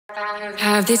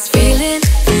Have this feeling,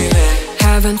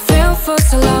 haven't felt for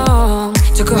so long.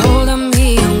 Took a hold of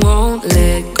me and won't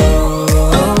let go.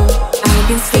 I've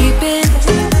been sleeping,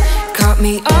 caught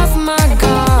me off my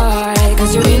guard.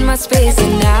 Cause you're in my space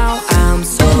and now I'm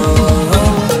so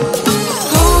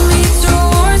pull me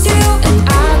towards you and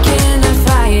I cannot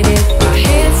fight it. My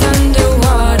head's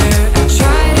underwater, I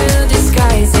try to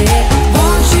disguise it.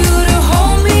 Want you to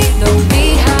hold me, though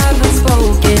we haven't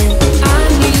spoken. I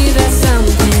need that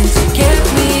something to get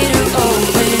me to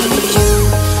open. You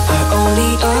are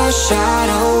only a shot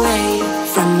away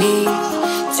from me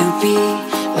to be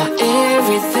my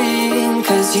everything.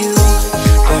 Cause you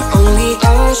are only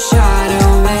a shot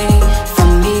away from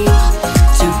me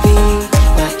to be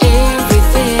my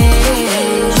everything.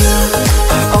 You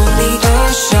are only a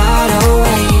shot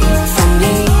away from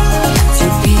me to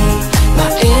be my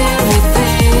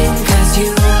everything. Cause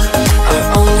you are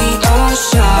only a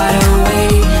shot away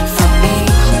from me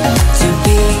to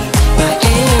be my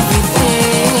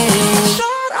everything.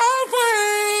 Shot away.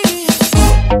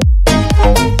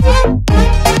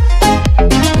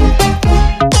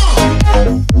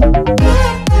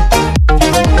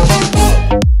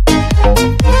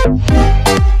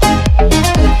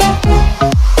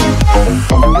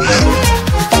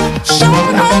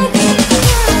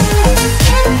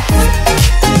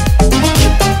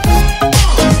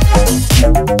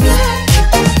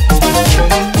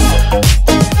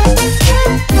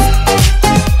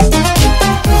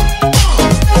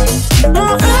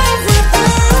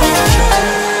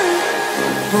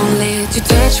 Won't let you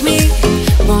touch me,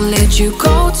 won't let you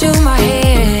go to my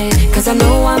head. Cause I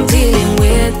know I'm dealing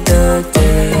with the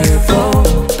devil.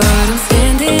 But I'm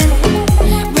standing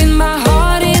with my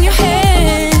heart in your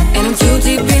hand, and I'm too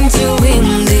deep into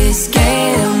win this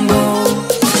gamble.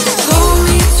 Pull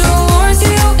me towards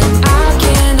you and I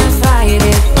cannot fight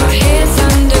it. My head's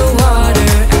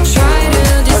underwater, I try to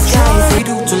disguise it.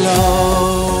 Do to love.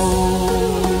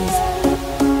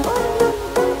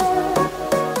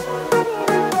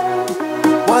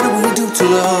 What do we do to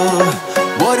love?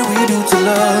 What do we do to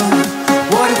love?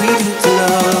 What do we do to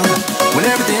love? When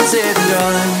everything's said and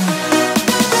done.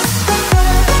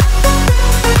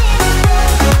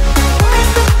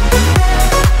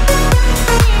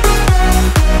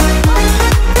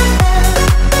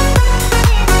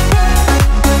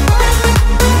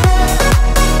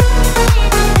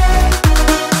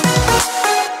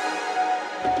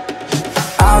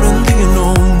 Out in the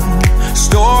unknown,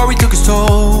 story took its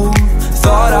toll.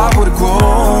 Thought I would've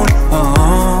grown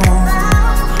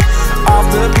off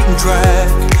the beaten track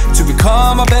to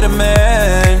become a better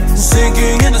man,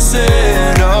 sinking in the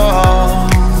sand.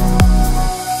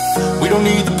 We don't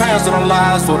need the past in our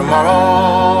lives for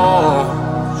tomorrow.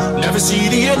 Never see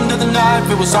the end of the night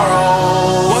filled with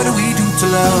sorrow. What do we do to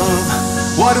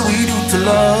love? What do we do to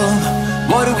love?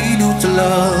 What do we do to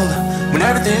love? When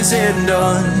everything's said and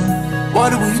done. What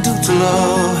do we do to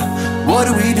love? What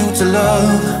do we do to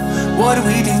love? What do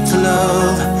we do to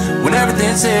love? When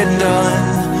everything's said and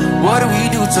done. What do we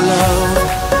do to love?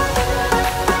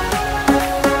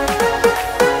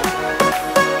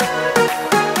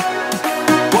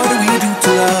 What do we do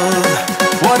to love?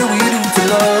 What do we do to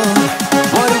love?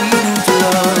 What do we do to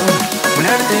love? When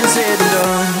everything's said and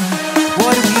done.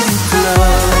 What do we do to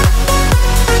love?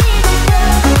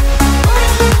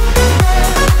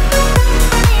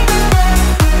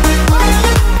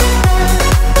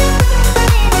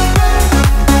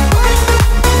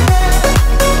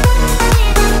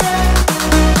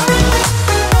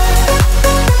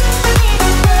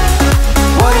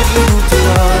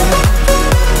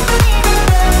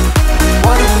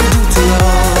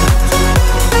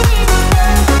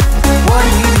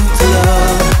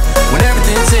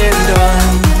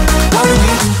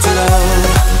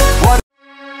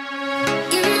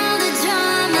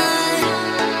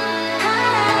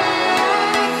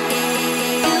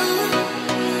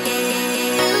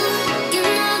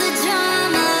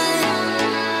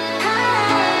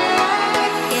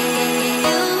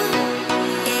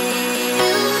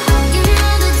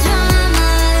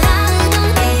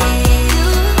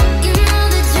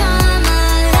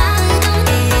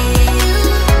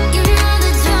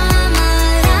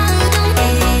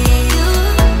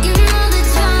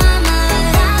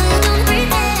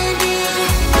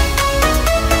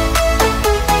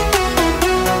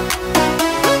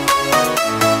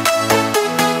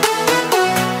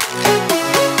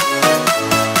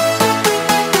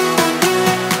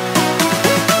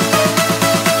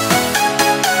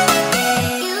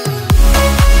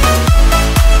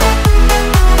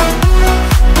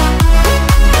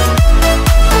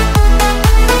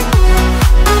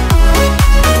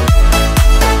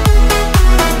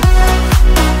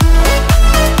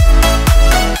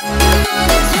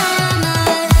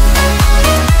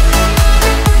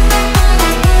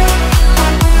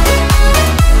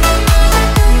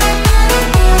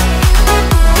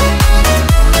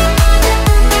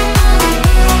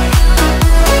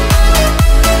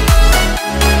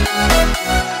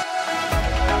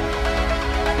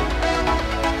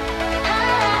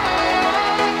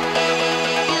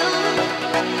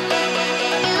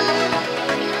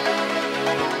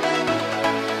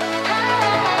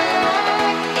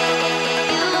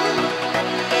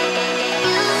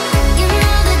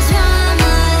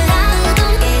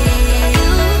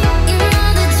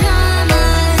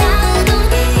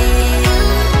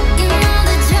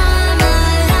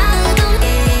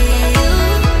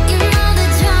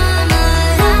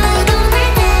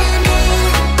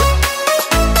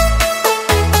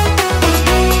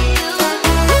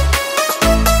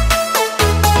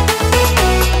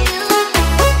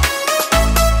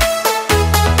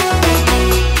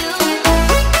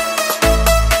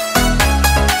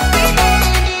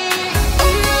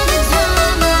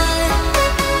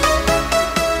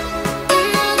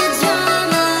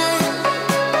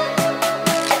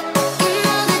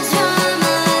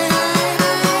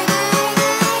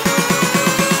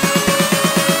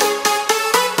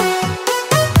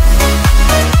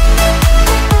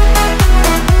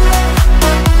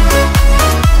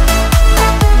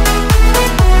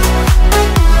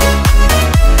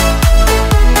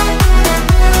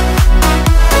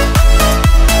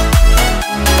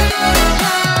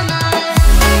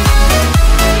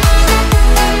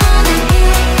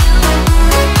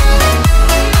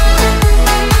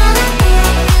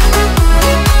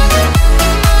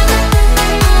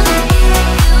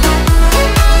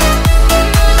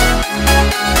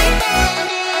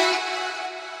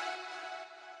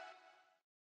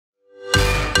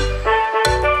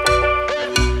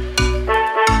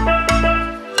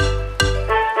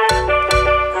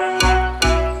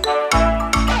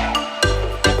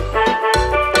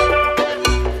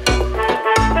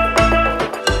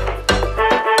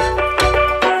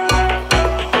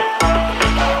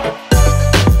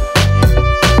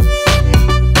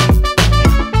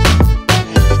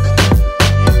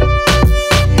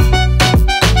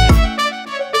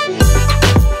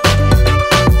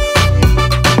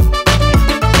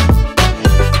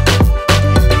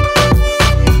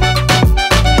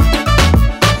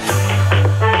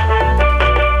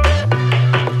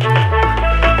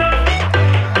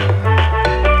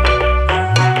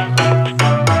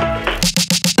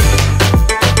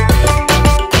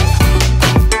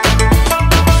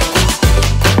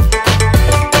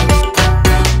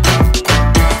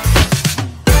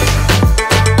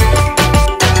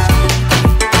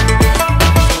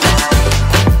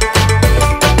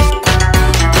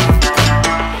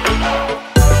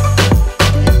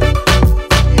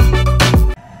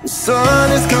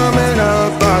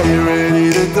 Are you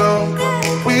ready to go?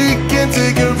 We can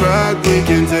take a ride, we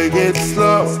can take it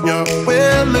slow. Your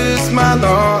will is my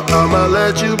law, I'ma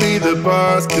let you be the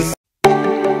boss.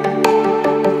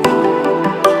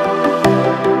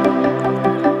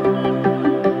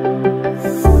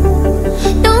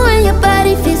 Knowing your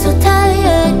body feels so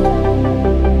tired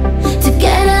to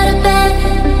get out of bed.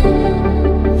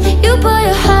 You put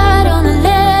your heart on a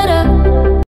letter.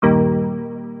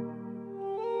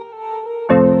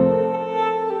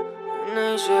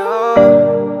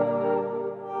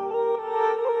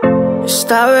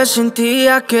 Esta vez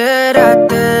sentía que era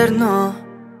eterno,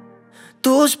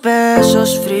 tus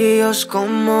besos fríos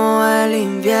como el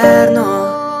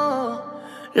invierno.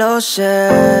 Lo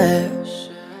sé,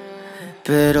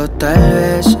 pero tal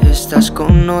vez estás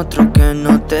con otro que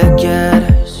no te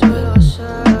quieres.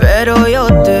 Pero yo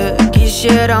te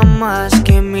quisiera más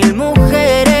que 1000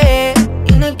 mujeres.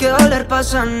 Tiene que doler para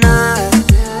sanar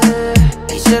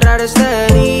y cerrar esta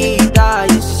herida.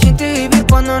 Y se siente vivir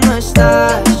cuando no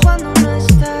estás,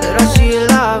 pero así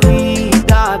es la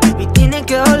vida, baby. Tiene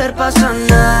que doler para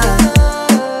sanar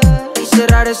y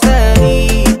cerrar esta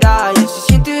herida. Y se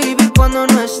siente vivir cuando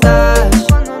no estás.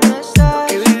 Lo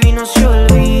que viví no se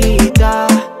olvida.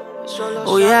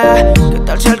 Oh yeah, ¿qué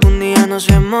tal si algún día nos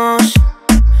vemos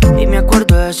y me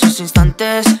acuerdo de esos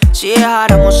instantes? Si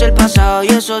dejáramos el pasado y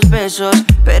esos besos,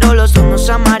 pero los dos nos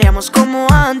amaríamos como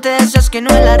antes. Es que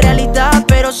no es la realidad,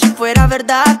 pero si fuera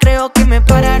verdad, creo que me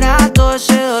parará todo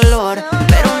ese dolor.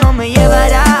 Pero no me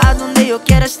llevará a donde yo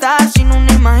quiera estar, sin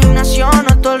una imaginación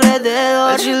a tu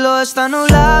alrededor. El cielo está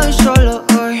nublado y solo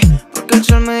hoy, porque el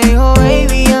sol me dijo,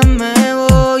 baby, ya me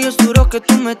voy. Es duro que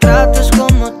tú me trates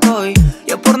como estoy,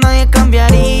 yo por nadie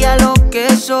cambiaría lo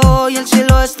que soy. El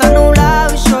cielo está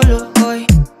nublado y solo hoy,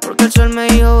 porque el sol me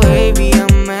dijo, baby, ya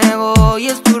me voy.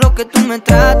 Es duro que tú me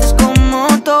trates como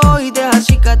estoy, deja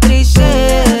cicatrices.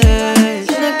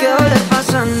 Tiene que doler para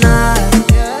sanar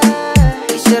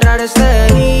y cerrar esta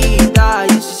herida.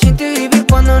 Y se siente vivir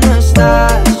cuando no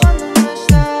estás,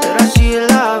 pero así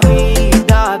es la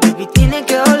vida, baby. Tiene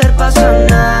que doler para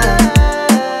sanar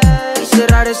y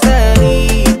cerrar esta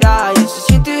herida. Y se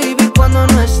siente vivir cuando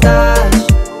no estás.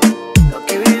 Lo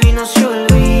que viví no se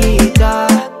olvida.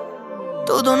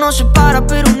 Todo nos separa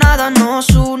pero nada nos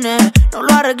une. No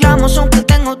lo arreglamos aunque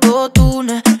tengo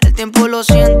autotune. El tiempo lo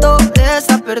siento,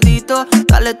 está perdido.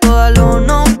 Dale todo lo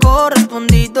no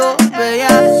correspondido. Vea,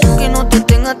 que no te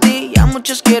tenga a ti, ya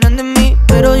muchos quieren de mí,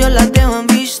 pero yo las dejo en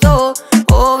visto.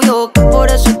 Obvio que por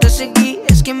eso te seguí,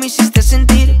 es que me hiciste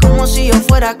sentir como si yo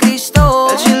fuera Cristo.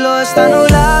 El cielo está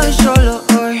nublado y solo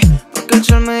hoy, porque el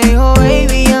sol me dijo,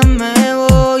 baby, ya me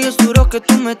voy. Es duro que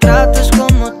tú me trates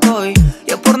como estoy,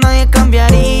 yo por nadie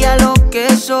cambiaría lo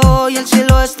que soy. El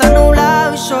cielo está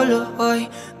nublado y solo hoy,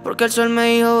 porque el sol me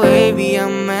dijo, baby, ya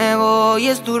me voy.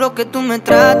 Es duro que tú me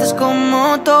trates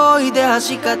como estoy, deja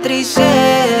cicatrices.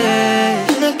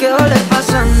 Tiene que doler para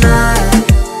sanar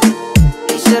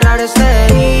y cerrar esta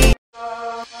herida.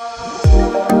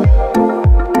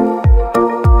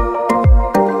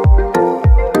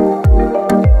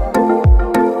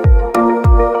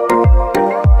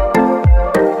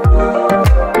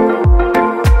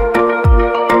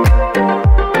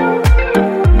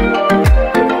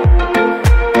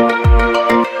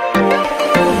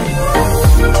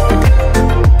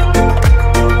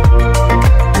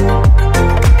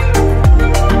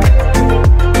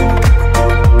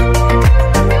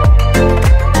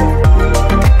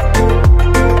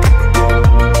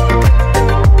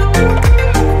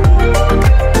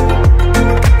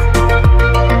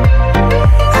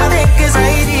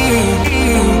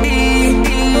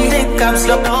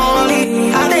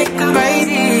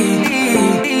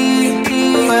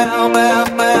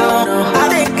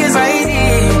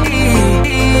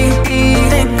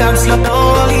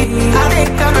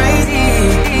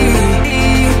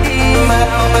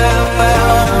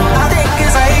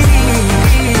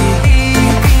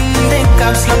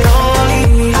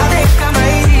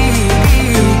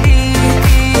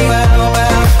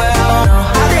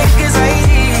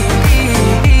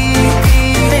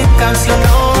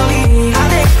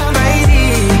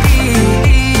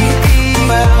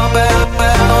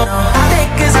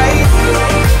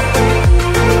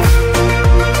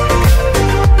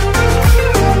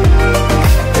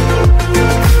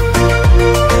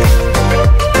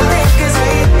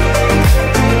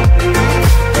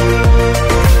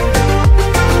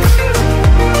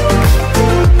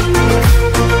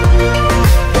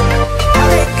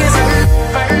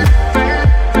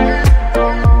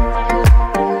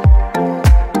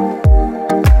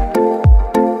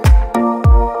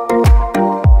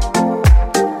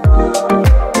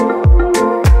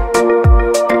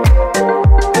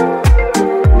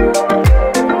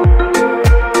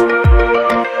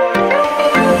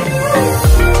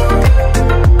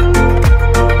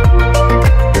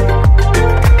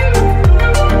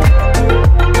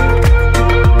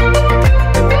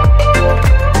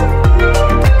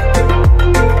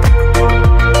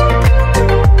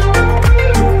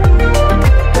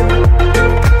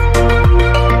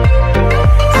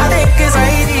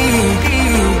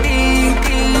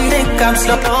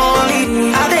 dance.